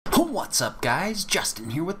What's up, guys?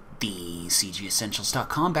 Justin here with the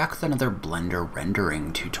CGEssentials.com, back with another Blender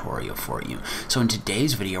rendering tutorial for you. So in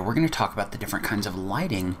today's video, we're going to talk about the different kinds of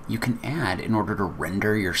lighting you can add in order to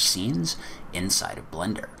render your scenes inside of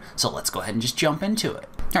Blender. So let's go ahead and just jump into it.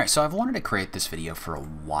 Alright, so I've wanted to create this video for a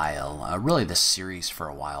while, really this series for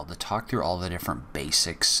a while, to talk through all the different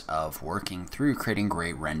basics of working through creating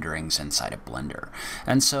great renderings inside of Blender.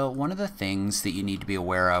 And so one of the things that you need to be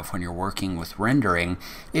aware of when you're working with rendering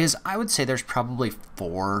is, I would say there's probably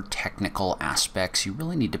 4 technical aspects you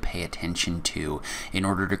really need to pay attention to in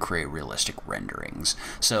order to create realistic renderings.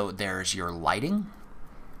 So there's your lighting,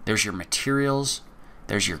 there's your materials,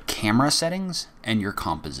 there's your camera settings, and your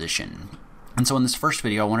composition. And so in this first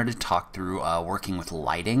video, I wanted to talk through working with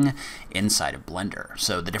lighting inside of Blender.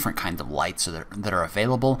 So the different kinds of lights that are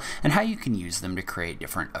available and how you can use them to create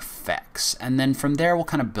different effects. And then from there, we'll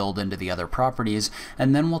kind of build into the other properties,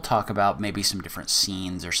 and then we'll talk about maybe some different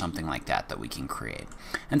scenes or something like that we can create.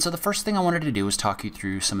 And so the first thing I wanted to do is talk you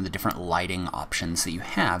through some of the different lighting options that you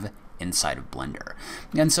have inside of Blender.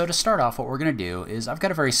 And so to start off, what we're going to do is I've got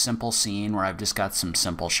a very simple scene where I've just got some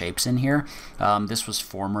simple shapes in here. This was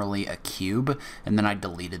formerly a cube, and then I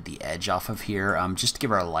deleted the edge off of here just to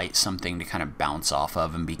give our light something to kind of bounce off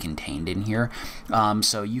of and be contained in here.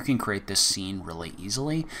 So you can create this scene really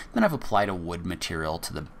easily. Then I've applied a wood material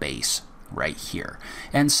to the base right here.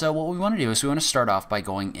 And so what we want to do is we want to start off by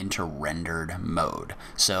going into rendered mode.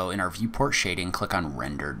 So in our viewport shading, click on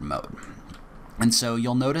rendered mode. And so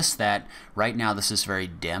you'll notice that right now this is very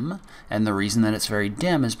dim, and the reason that it's very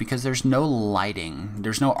dim is because there's no lighting,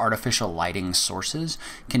 there's no artificial lighting sources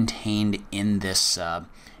contained in this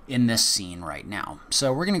scene right now.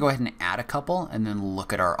 So we're going to go ahead and add a couple and then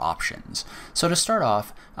look at our options. So to start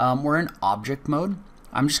off, we're in object mode.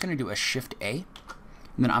 I'm just going to do a Shift A,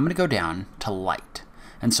 and then I'm going to go down to light.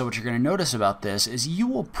 And so what you're going to notice about this is you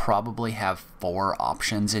will probably have 4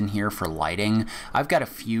 options in here for lighting. I've got a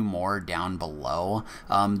few more down below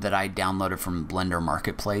that I downloaded from Blender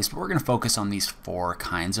Marketplace, but we're going to focus on these 4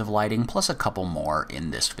 kinds of lighting plus a couple more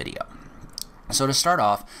in this video. So to start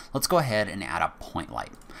off, let's go ahead and add a point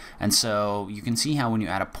light. And so you can see how when you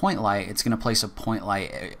add a point light, it's going to place a point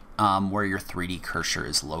light where your 3D cursor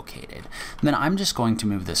is located. And then I'm just going to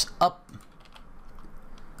move this up,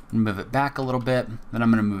 move it back a little bit, then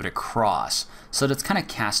I'm going to move it across so that it's kind of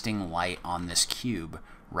casting light on this cube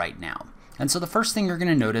right now. And so the first thing you're going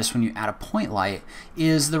to notice when you add a point light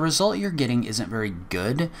is the result you're getting isn't very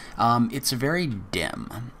good. It's very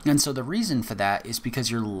dim. And so the reason for that is because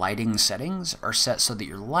your lighting settings are set so that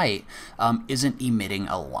your light isn't emitting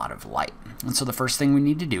a lot of light. And so the first thing we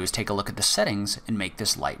need to do is take a look at the settings and make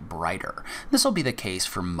this light brighter. This will be the case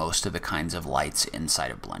for most of the kinds of lights inside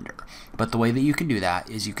of Blender. But the way that you can do that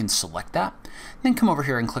is you can select that, then come over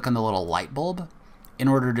here and click on the little light bulb in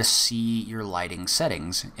order to see your lighting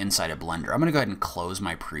settings inside of Blender. I'm going to go ahead and close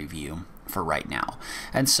my preview for right now.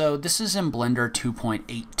 And so this is in Blender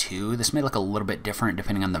 2.82. This may look a little bit different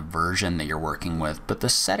depending on the version that you're working with, but the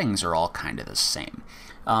settings are all kind of the same.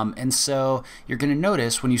 And so you're going to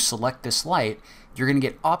notice when you select this light, you're going to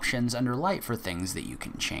get options under light for things that you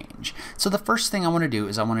can change. So the first thing I want to do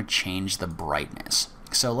is I want to change the brightness.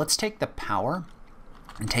 So let's take the power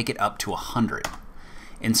and take it up to 100.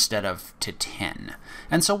 Instead of to 10.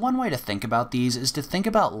 And so one way to think about these is to think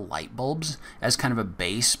about light bulbs as kind of a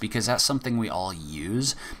base, because that's something we all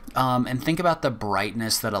use, and think about the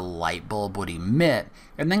brightness that a light bulb would emit,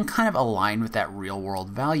 and then kind of align with that real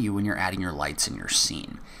world value when you're adding your lights in your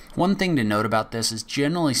scene. One thing to note about this is,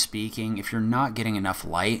 generally speaking, if you're not getting enough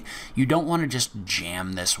light, you don't want to just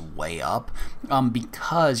jam this way up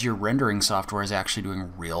because your rendering software is actually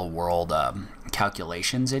doing real world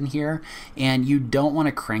calculations in here, and you don't want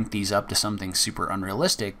to crank these up to something super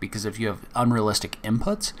unrealistic, because if you have unrealistic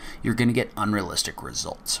inputs, you're going to get unrealistic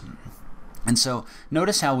results. And so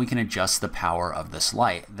notice how we can adjust the power of this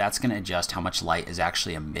light. That's going to adjust how much light is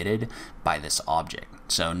actually emitted by this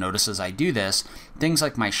object. So notice as I do this, things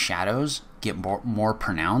like my shadows get more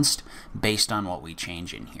pronounced based on what we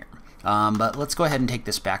change in here. But let's go ahead and take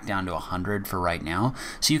this back down to 100 for right now.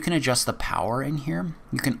 So you can adjust the power in here.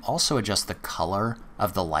 You can also adjust the color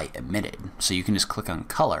of the light emitted. So you can just click on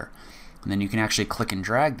color, and then you can actually click and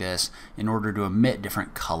drag this in order to emit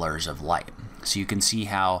different colors of light. So you can see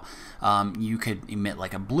how you could emit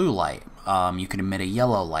like a blue light, you could emit a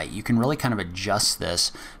yellow light. You can really kind of adjust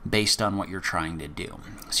this based on what you're trying to do.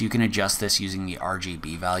 So you can adjust this using the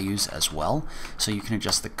RGB values as well. So you can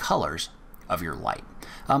adjust the colors of your light.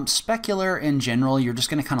 Specular in general, you're just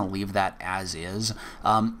going to kind of leave that as is.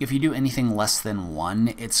 If you do anything less than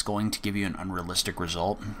 1, it's going to give you an unrealistic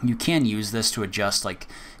result. You can use this to adjust like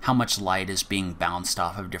how much light is being bounced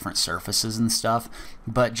off of different surfaces and stuff,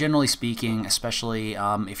 but generally speaking, especially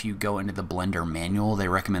if you go into the Blender manual, they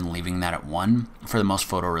recommend leaving that at 1 for the most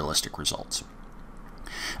photorealistic results.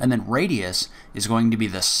 And then radius is going to be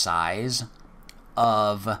the size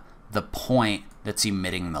of the point that's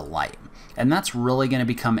emitting the light. And that's really going to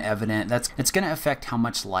become evident. It's going to affect how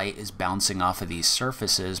much light is bouncing off of these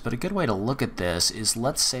surfaces, but a good way to look at this is,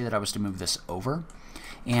 let's say that I was to move this over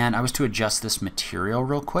and I was to adjust this material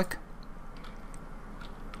real quick.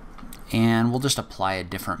 And we'll just apply a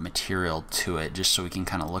different material to it just so we can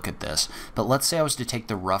kind of look at this. But let's say I was to take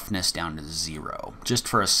the roughness down to 0 just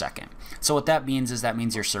for a second. So what that means is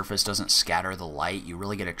your surface doesn't scatter the light. You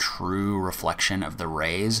really get a true reflection of the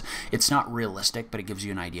rays. It's not realistic, but it gives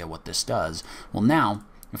you an idea what this does. Well, now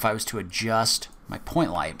if I was to adjust my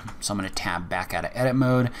point light, so I'm going to tab back out of edit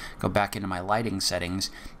mode, go back into my lighting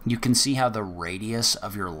settings, you can see how the radius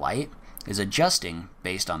of your light is adjusting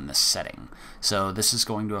based on this setting. So this is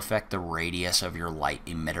going to affect the radius of your light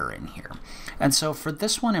emitter in here. And so for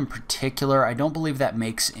this one in particular, I don't believe that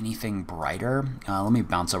makes anything brighter. Let me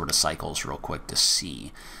bounce over to cycles real quick to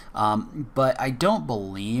see. But I don't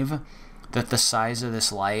believe that the size of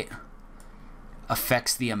this light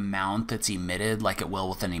affects the amount that's emitted like it will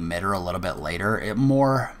with an emitter a little bit later.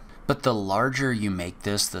 But the larger you make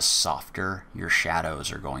this, the softer your shadows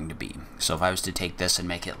are going to be. So if I was to take this and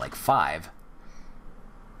make it like 5,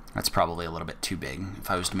 that's probably a little bit too big. If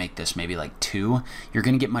I was to make this maybe like 2, you're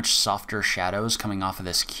going to get much softer shadows coming off of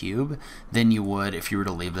this cube than you would if you were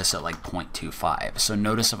to leave this at like 0.25. So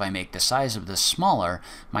notice if I make the size of this smaller,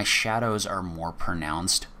 my shadows are more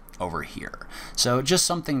pronounced over here. So just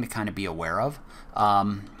something to kind of be aware of.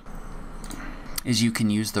 Is you can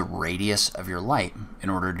use the radius of your light in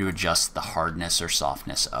order to adjust the hardness or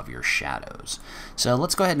softness of your shadows. So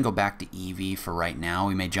let's go ahead and go back to Eevee for right now.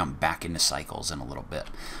 We may jump back into cycles in a little bit.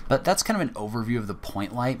 But that's kind of an overview of the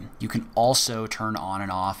point light. You can also turn on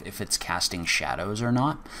and off if it's casting shadows or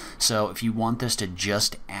not. So if you want this to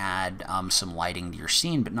just add some lighting to your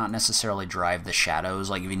scene but not necessarily drive the shadows,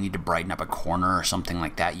 like if you need to brighten up a corner or something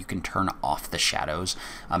like that, you can turn off the shadows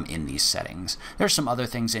in these settings. There's some other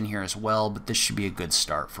things in here as well, but this should be a good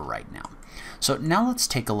start for right now. So now let's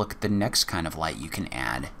take a look at the next kind of light you can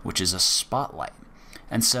add, which is a spotlight.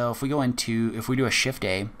 And so if we do a Shift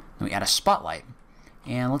A, then we add a spotlight,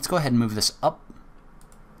 and let's go ahead and move this up.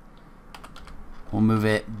 We'll move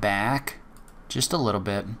it back just a little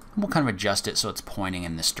bit. We'll kind of adjust it so it's pointing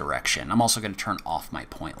in this direction. I'm also going to turn off my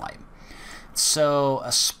point light. So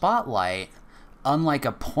a spotlight, unlike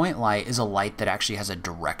a point light, is a light that actually has a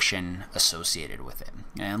direction associated with it.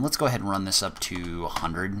 And let's go ahead and run this up to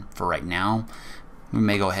 100 for right now. We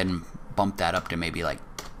may go ahead and bump that up to maybe like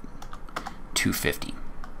 250.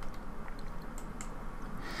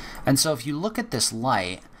 And so if you look at this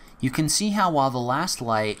light, you can see how while the last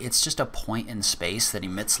light, it's just a point in space that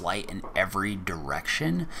emits light in every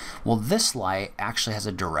direction. Well, this light actually has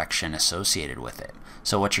a direction associated with it.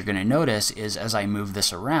 So what you're going to notice is as I move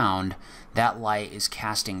this around, that light is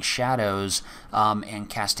casting shadows and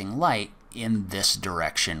casting light in this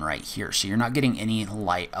direction right here. So you're not getting any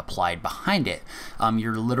light applied behind it.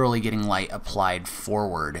 You're literally getting light applied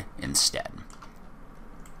forward instead.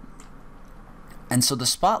 And so the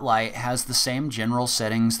spotlight has the same general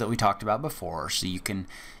settings that we talked about before. So you can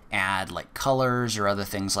add like colors or other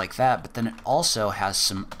things like that, but then it also has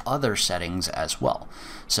some other settings as well.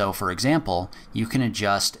 So for example, you can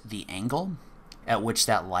adjust the angle at which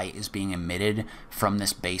that light is being emitted from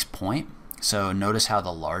this base point. So notice how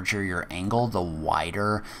the larger your angle, the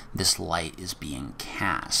wider this light is being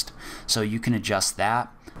cast. So you can adjust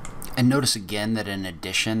that. And notice again that in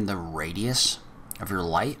addition, the radius of your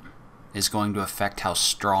light is going to affect how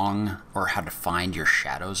strong or how defined your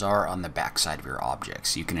shadows are on the backside of your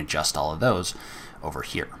objects. You can adjust all of those over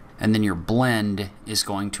here. And then your blend is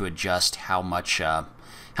going to adjust how much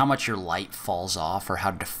your light falls off or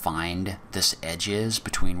how defined this edge is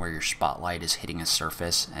between where your spotlight is hitting a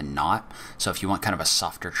surface and not. So if you want kind of a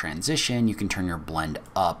softer transition, you can turn your blend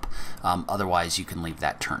up. Otherwise, you can leave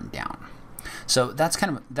that turned down. So that's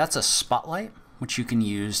a spotlight, which you can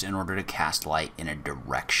use in order to cast light in a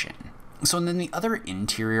direction. So and then the other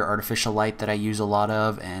interior artificial light that I use a lot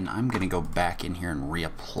of, and I'm going to go back in here and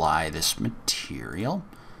reapply this material.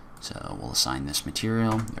 So we'll assign this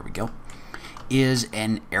material, there we go, is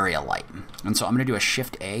an area light. And so I'm going to do a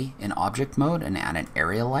Shift A in object mode and add an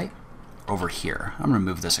area light over here. I'm going to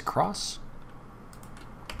move this across.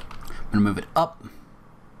 I'm going to move it up.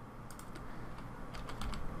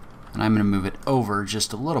 and I'm going to move it over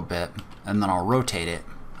just a little bit, and then I'll rotate it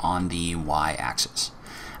on the y-axis.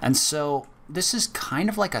 And so this is kind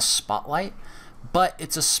of like a spotlight, but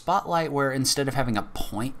it's a spotlight where instead of having a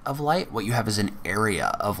point of light, what you have is an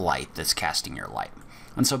area of light that's casting your light.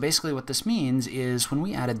 And so basically what this means is when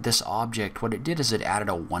we added this object, what it did is it added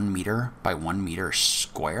a 1 meter by 1 meter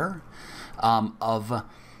square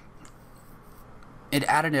it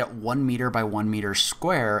added it 1 meter by 1 meter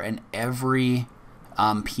square, and every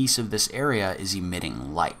piece of this area is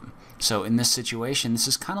emitting light. So in this situation, this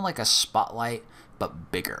is kind of like a spotlight,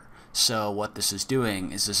 but bigger. So what this is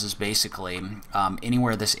doing is this is basically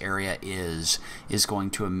anywhere this area is going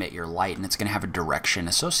to emit your light, and it's going to have a direction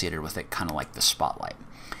associated with it, kind of like the spotlight.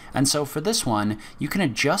 And so for this one, you can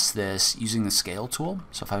adjust this using the scale tool.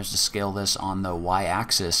 So if I was to scale this on the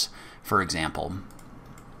y-axis, for example,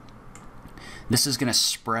 this is going to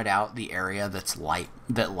spread out the area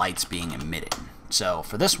that light's being emitted. So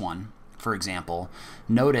for this one, for example,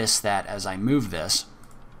 notice that as I move this,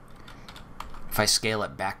 if I scale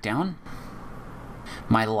it back down,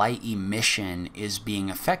 my light emission is being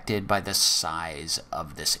affected by the size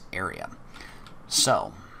of this area.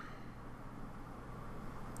 So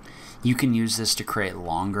you can use this to create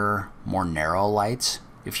longer, more narrow lights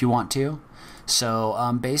if you want to.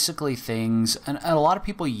 So basically things, and a lot of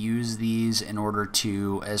people use these in order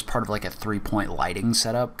to, as part of like a 3-point lighting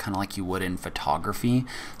setup, kind of like you would in photography.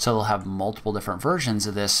 So they'll have multiple different versions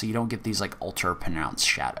of this so you don't get these like ultra pronounced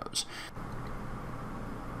shadows.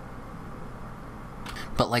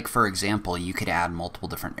 But like, for example, you could add multiple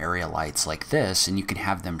different area lights like this, and you could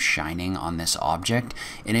have them shining on this object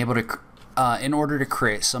and able to, in order to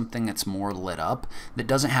create something that's more lit up, that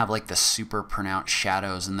doesn't have like the super pronounced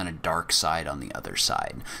shadows and then a dark side on the other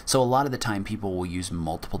side. So a lot of the time people will use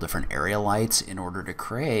multiple different area lights in order to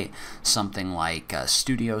create something like a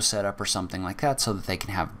studio setup or something like that, so that they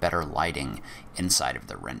can have better lighting inside of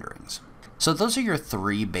their renderings. So those are your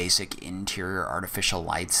 3 basic interior artificial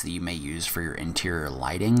lights that you may use for your interior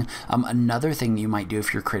lighting. Another thing that you might do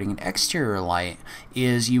if you're creating an exterior light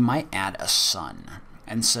is you might add a sun.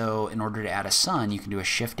 And so in order to add a sun, you can do a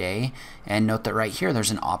Shift A, and note that right here there's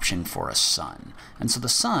an option for a sun. And so the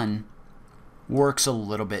sun works a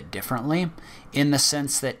little bit differently in the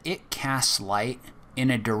sense that it casts light in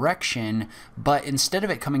a direction, but instead of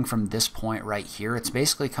it coming from this point right here, it's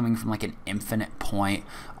basically coming from like an infinite point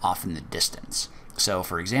off in the distance. So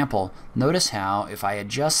for example, notice how if I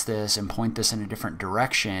adjust this and point this in a different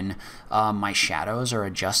direction, my shadows are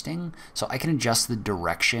adjusting. So I can adjust the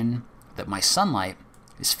direction that my sunlight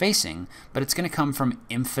is facing, but it's going to come from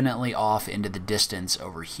infinitely off into the distance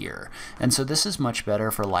over here. And so this is much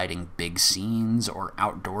better for lighting big scenes or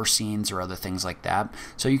outdoor scenes or other things like that.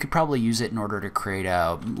 So you could probably use it in order to create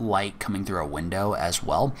a light coming through a window as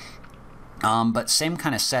well. But same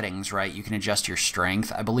kind of settings, right? You can adjust your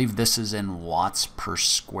strength. I believe this is in watts per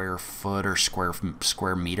square foot or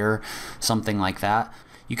square meter, something like that.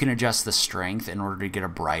 You can adjust the strength in order to get a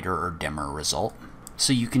brighter or dimmer result.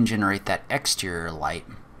 So you can generate that exterior light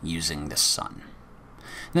using the sun.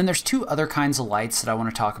 Then there's 2 other kinds of lights that I want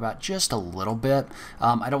to talk about just a little bit.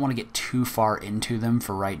 I don't want to get too far into them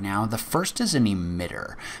for right now. The first is an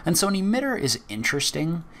emitter. And so an emitter is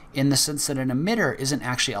interesting in the sense that an emitter isn't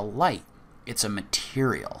actually a light. It's a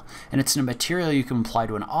material. And it's a material you can apply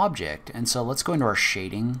to an object. And so let's go into our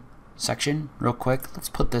shading section real quick. Let's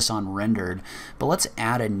put this on rendered, but let's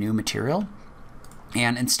add a new material.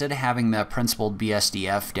 And instead of having the principled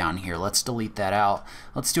BSDF down here, let's delete that out.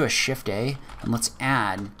 Let's do a Shift A, and let's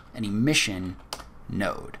add an emission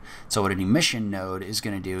node. So what an emission node is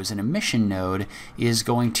going to do is an emission node is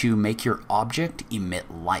going to make your object emit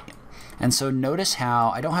light. And so notice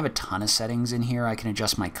how I don't have a ton of settings in here. I can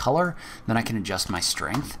adjust my color, then I can adjust my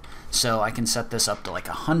strength. So I can set this up to like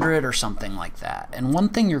 100 or something like that. And one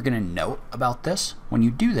thing you're going to note about this when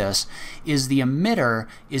you do this is the emitter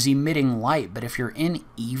is emitting light, but if you're in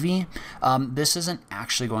Eevee, this isn't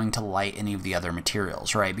actually going to light any of the other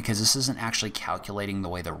materials, right? Because this isn't actually calculating the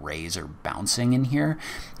way the rays are bouncing in here.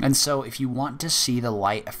 And so if you want to see the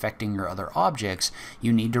light affecting your other objects,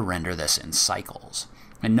 you need to render this in cycles.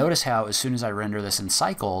 And notice how as soon as I render this in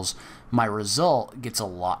cycles, my result gets a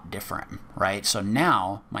lot different, right? So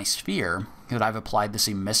now my sphere that I've applied this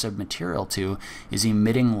emissive material to is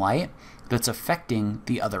emitting light that's affecting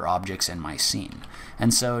the other objects in my scene.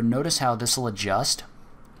 And so notice how this will adjust.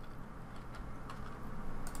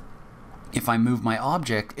 If I move my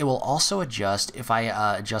object, it will also adjust if I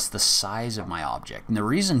adjust the size of my object. And the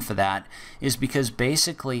reason for that is because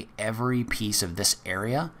basically every piece of this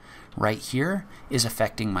area right here is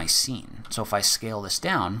affecting my scene. So if I scale this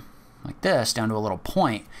down, like this, down to a little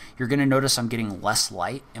point, you're going to notice I'm getting less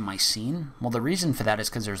light in my scene. Well, the reason for that is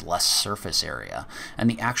because there's less surface area, and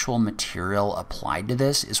the actual material applied to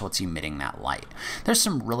this is what's emitting that light. There's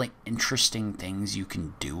some really interesting things you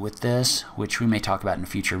can do with this, which we may talk about in a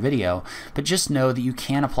future video, but just know that you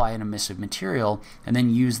can apply an emissive material and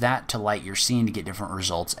then use that to light your scene to get different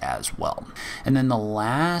results as well. And then the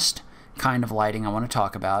last kind of lighting I want to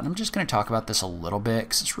talk about, and I'm just going to talk about this a little bit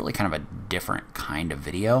because it's really kind of a different kind of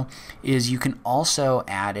video, is you can also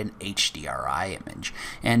add an HDRI image.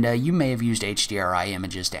 And you may have used HDRI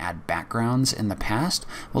images to add backgrounds in the past.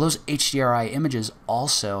 Well, those HDRI images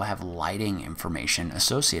also have lighting information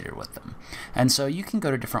associated with them. And so you can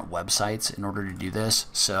go to different websites in order to do this.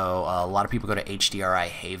 So a lot of people go to HDRI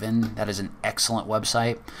Haven. That is an excellent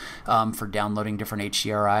website for downloading different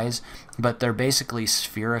HDRIs, but they're basically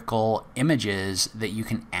spherical images that you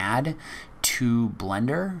can add to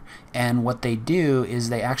Blender, and what they do is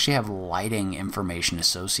they actually have lighting information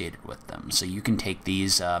associated with them. So you can take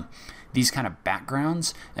these kind of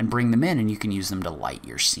backgrounds and bring them in, and you can use them to light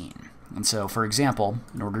your scene. And so, for example,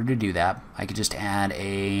 in order to do that, I could just add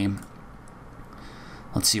a,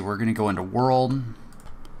 let's see, we're going to go into World.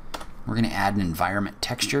 We're going to add an environment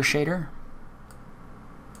texture shader.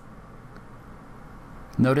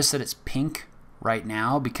 Notice that it's pink right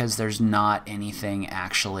now because there's not anything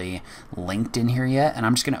actually linked in here yet, and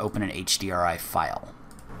I'm just going to open an HDRI file.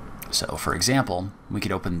 So for example, we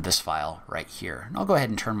could open this file right here. And I'll go ahead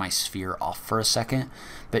and turn my sphere off for a second,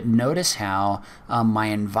 but notice how my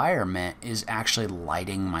environment is actually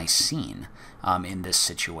lighting my scene in this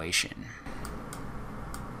situation.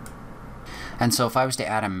 And so if I was to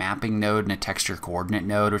add a mapping node and a texture coordinate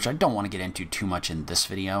node, which I don't want to get into too much in this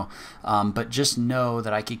video, but just know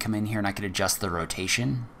that I could come in here and I could adjust the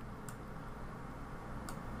rotation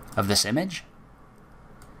of this image.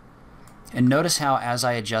 And notice how as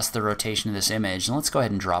I adjust the rotation of this image, and let's go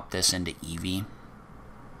ahead and drop this into Eevee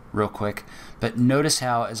real quick, but notice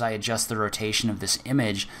how as I adjust the rotation of this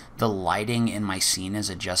image, the lighting in my scene is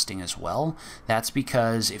adjusting as well. That's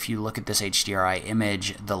because if you look at this HDRI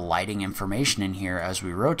image, the lighting information in here as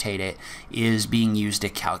we rotate it is being used to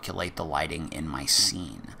calculate the lighting in my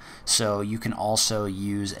scene. So you can also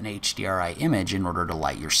use an HDRI image in order to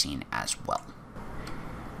light your scene as well.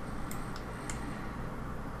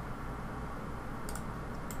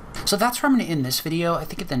 So that's where I'm going to end this video. I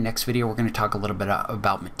think in the next video we're going to talk a little bit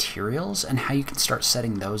about materials and how you can start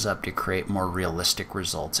setting those up to create more realistic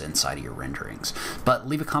results inside of your renderings. But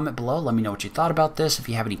leave a comment below. Let me know what you thought about this. If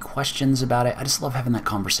you have any questions about it, I just love having that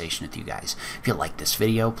conversation with you guys. If you like this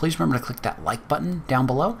video, please remember to click that like button down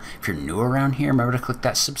below. If you're new around here, remember to click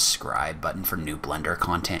that subscribe button for new Blender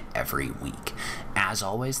content every week. As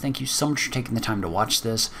always, thank you so much for taking the time to watch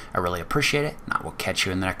this. I really appreciate it, and I will catch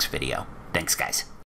you in the next video. Thanks, guys.